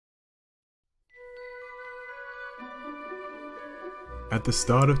At the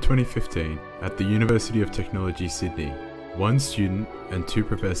start of 2015, at the University of Technology Sydney, one student and two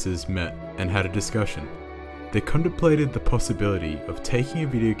professors met and had a discussion. They contemplated the possibility of taking a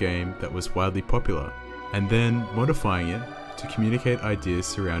video game that was widely popular and then modifying it to communicate ideas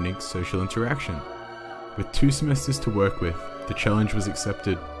surrounding social interaction. With 2 semesters to work with, the challenge was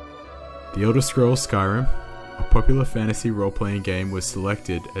accepted. The Elder Scrolls Skyrim, a popular fantasy role-playing game, was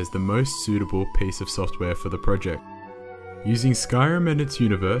selected as the most suitable piece of software for the project. Using Skyrim and its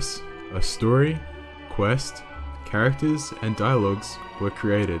universe, a story, quest, characters, and dialogues were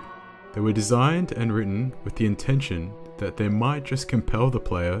created. They were designed and written with the intention that they might just compel the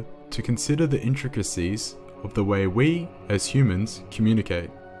player to consider the intricacies of the way we, as humans,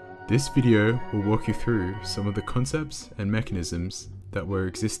 communicate. This video will walk you through some of the concepts and mechanisms that were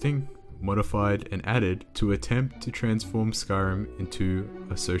existing, modified, and added to attempt to transform Skyrim into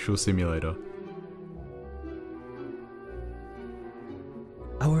a social simulator.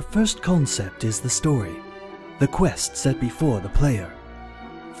 Our first concept is the story, the quest set before the player.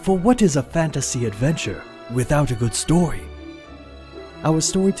 For what is a fantasy adventure without a good story? Our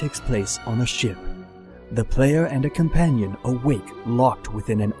story takes place on a ship. The player and a companion awake locked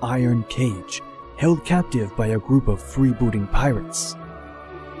within an iron cage, held captive by a group of freebooting pirates.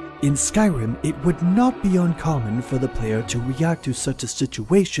 In Skyrim, it would not be uncommon for the player to react to such a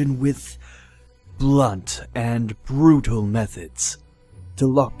situation with blunt and brutal methods. To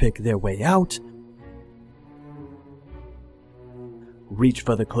lockpick their way out, reach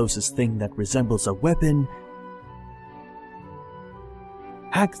for the closest thing that resembles a weapon,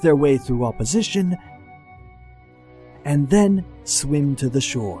 hack their way through opposition, and then swim to the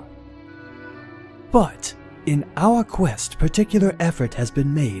shore. But in our quest, particular effort has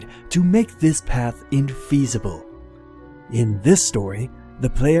been made to make this path infeasible. In this story,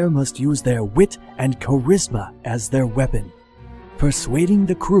 the player must use their wit and charisma as their weapon, persuading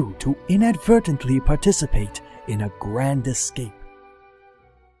the crew to inadvertently participate in a grand escape.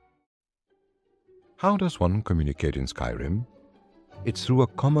 How does one communicate in Skyrim? It's through a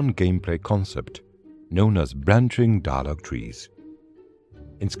common gameplay concept known as branching dialogue trees.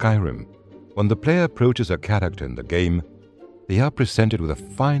 In Skyrim, when the player approaches a character in the game, they are presented with a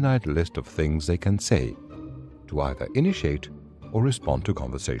finite list of things they can say to either initiate or respond to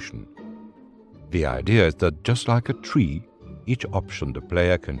conversation. The idea is that just like a tree, each option the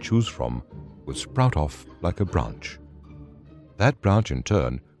player can choose from will sprout off like a branch. That branch in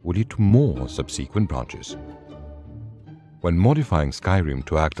turn will lead to more subsequent branches. When modifying Skyrim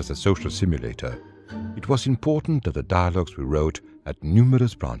to act as a social simulator, it was important that the dialogues we wrote had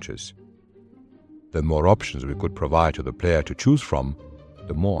numerous branches. The more options we could provide to the player to choose from,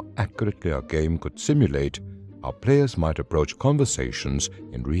 the more accurately our game could simulate how players might approach conversations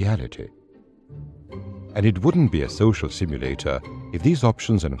in reality. And it wouldn't be a social simulator if these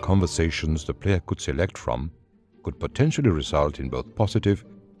options and conversations the player could select from could potentially result in both positive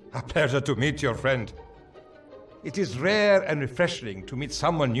A pleasure to meet your friend. It is rare and refreshing to meet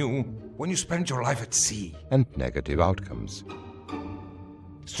someone new when you spend your life at sea. and negative outcomes.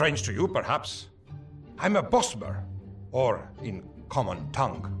 Strange to you, perhaps. I'm a bosmer, or in common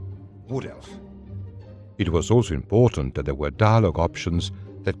tongue, wood elf. It was also important that there were dialogue options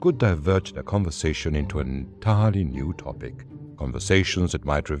that could divert the conversation into an entirely new topic, conversations that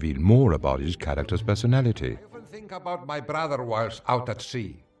might reveal more about each character's personality. I often think about my brother whilst out at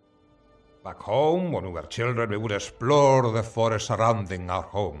sea. Back home, when we were children, we would explore the forest surrounding our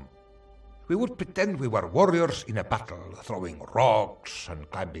home. We would pretend we were warriors in a battle, throwing rocks and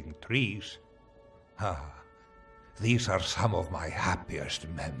climbing trees. These are some of my happiest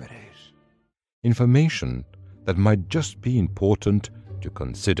memories. Information that might just be important to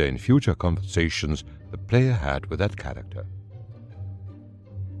consider in future conversations the player had with that character.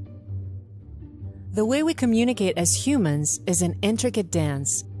 The way we communicate as humans is an intricate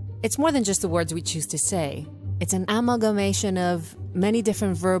dance. It's more than just the words we choose to say. It's an amalgamation of many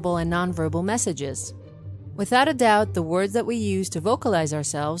different verbal and nonverbal messages. Without a doubt, the words that we use to vocalize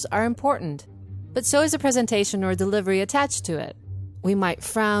ourselves are important, but so is a presentation or delivery attached to it. We might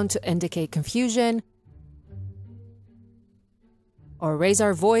frown to indicate confusion, or raise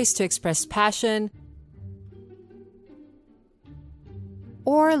our voice to express passion,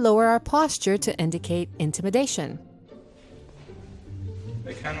 or lower our posture to indicate intimidation.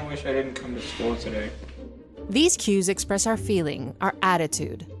 I kind of wish I didn't come to school today. These cues express our feeling, our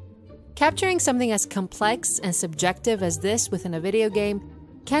attitude. Capturing something as complex and subjective as this within a video game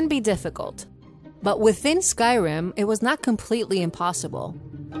can be difficult. But within Skyrim, it was not completely impossible.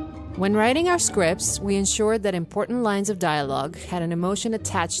 When writing our scripts, we ensured that important lines of dialogue had an emotion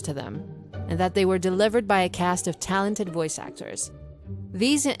attached to them, and that they were delivered by a cast of talented voice actors.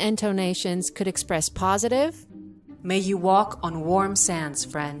 These intonations could express positive, "May you walk on warm sands,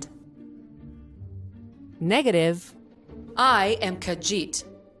 friend." Negative, "I am Khajiit.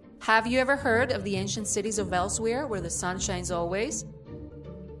 Have you ever heard of the ancient cities of elsewhere where the sun shines always?"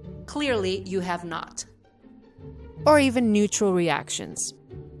 Clearly, you have not. Or even neutral reactions.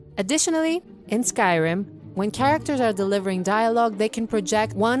 Additionally, in Skyrim, when characters are delivering dialogue, they can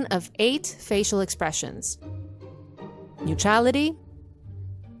project one of 8 facial expressions: neutrality,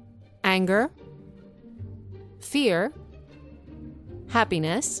 anger, fear,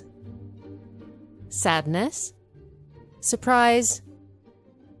 happiness, sadness, surprise,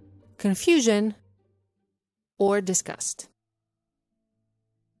 confusion, or disgust.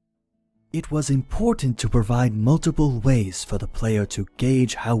 It was important to provide multiple ways for the player to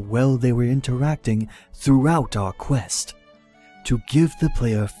gauge how well they were interacting throughout our quest, to give the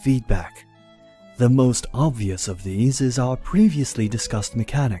player feedback. The most obvious of these is our previously discussed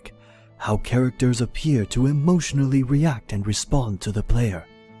mechanic, how characters appear to emotionally react and respond to the player.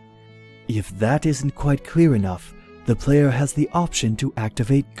 If that isn't quite clear enough, the player has the option to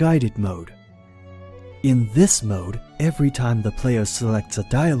activate guided mode. In this mode, every time the player selects a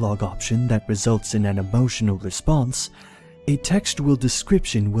dialogue option that results in an emotional response, a textual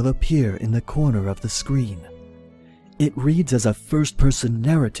description will appear in the corner of the screen. It reads as a first-person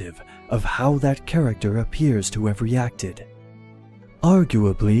narrative of how that character appears to have reacted.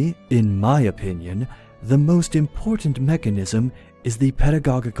 Arguably, in my opinion, the most important mechanism is the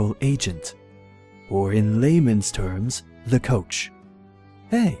pedagogical agent, or in layman's terms, the coach.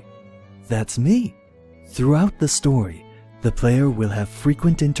 Hey, that's me. Throughout the story, the player will have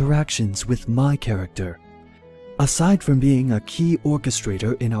frequent interactions with my character. Aside from being a key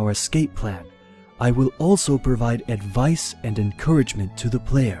orchestrator in our escape plan, I will also provide advice and encouragement to the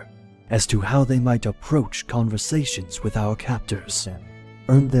player as to how they might approach conversations with our captors.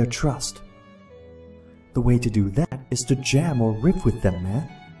 Earn their trust. The way to do that is to jam or riff with them, man.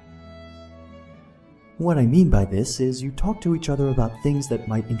 What I mean by this is you talk to each other about things that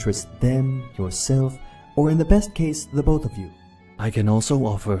might interest them, yourself, or in the best case, the both of you. I can also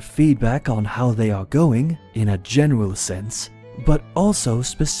offer feedback on how they are going, in a general sense, but also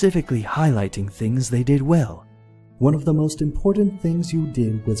specifically highlighting things they did well. One of the most important things you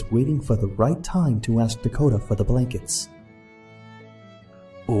did was waiting for the right time to ask Dakota for the blankets.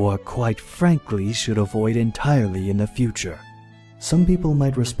 Or, quite frankly, should avoid entirely in the future. Some people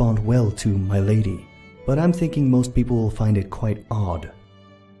might respond well to "my lady," but I'm thinking most people will find it quite odd.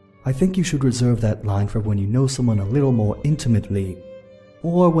 I think you should reserve that line for when you know someone a little more intimately,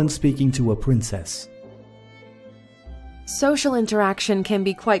 or when speaking to a princess. Social interaction can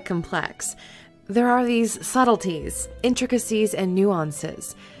be quite complex. There are these subtleties, intricacies, and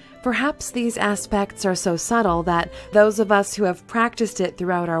nuances. Perhaps these aspects are so subtle that those of us who have practiced it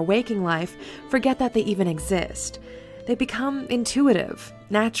throughout our waking life forget that they even exist. They become intuitive,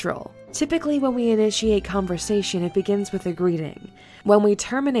 natural. Typically, when we initiate conversation, it begins with a greeting. When we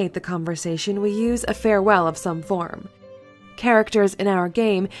terminate the conversation, we use a farewell of some form. Characters in our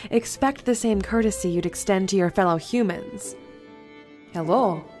game expect the same courtesy you'd extend to your fellow humans.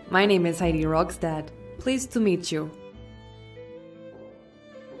 Hello, my name is Heidi Rogstad. Pleased to meet you.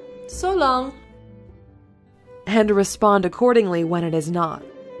 So long. And respond accordingly when it is not.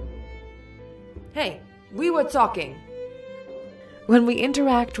 Hey, we were talking. When we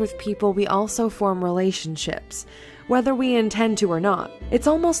interact with people, we also form relationships, whether we intend to or not. It's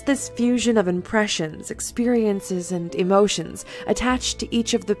almost this fusion of impressions, experiences, and emotions attached to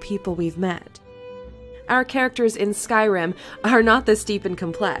each of the people we've met. Our characters in Skyrim are not this deep and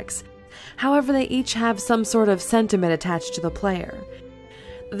complex. However, they each have some sort of sentiment attached to the player.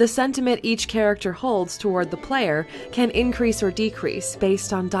 The sentiment each character holds toward the player can increase or decrease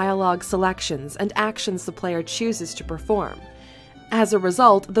based on dialogue selections and actions the player chooses to perform. As a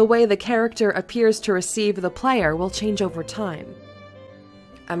result, the way the character appears to receive the player will change over time.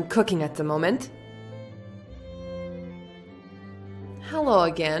 I'm cooking at the moment. Hello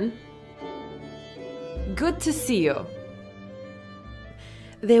again. Good to see you.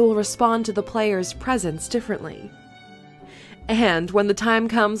 They will respond to the player's presence differently. And when the time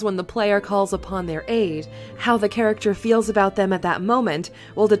comes when the player calls upon their aid, how the character feels about them at that moment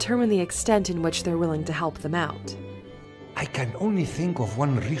will determine the extent in which they're willing to help them out. I can only think of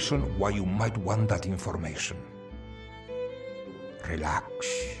one reason why you might want that information.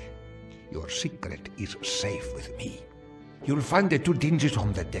 Relax. Your secret is safe with me. You'll find the 2 dinges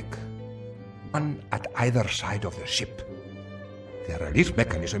on the deck, one at either side of the ship. The release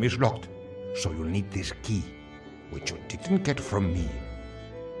mechanism is locked, so you'll need this key, which you didn't get from me.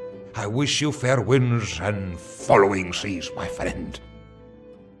 I wish you fair winds and following seas, my friend.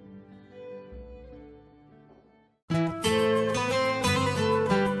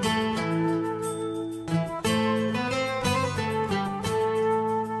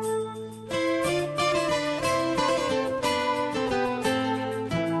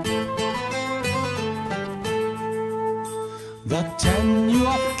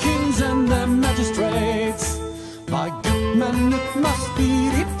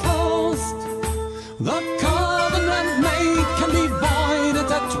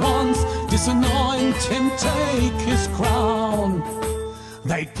 and take his crown.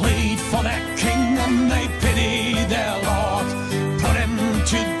 They plead for their king and they pity their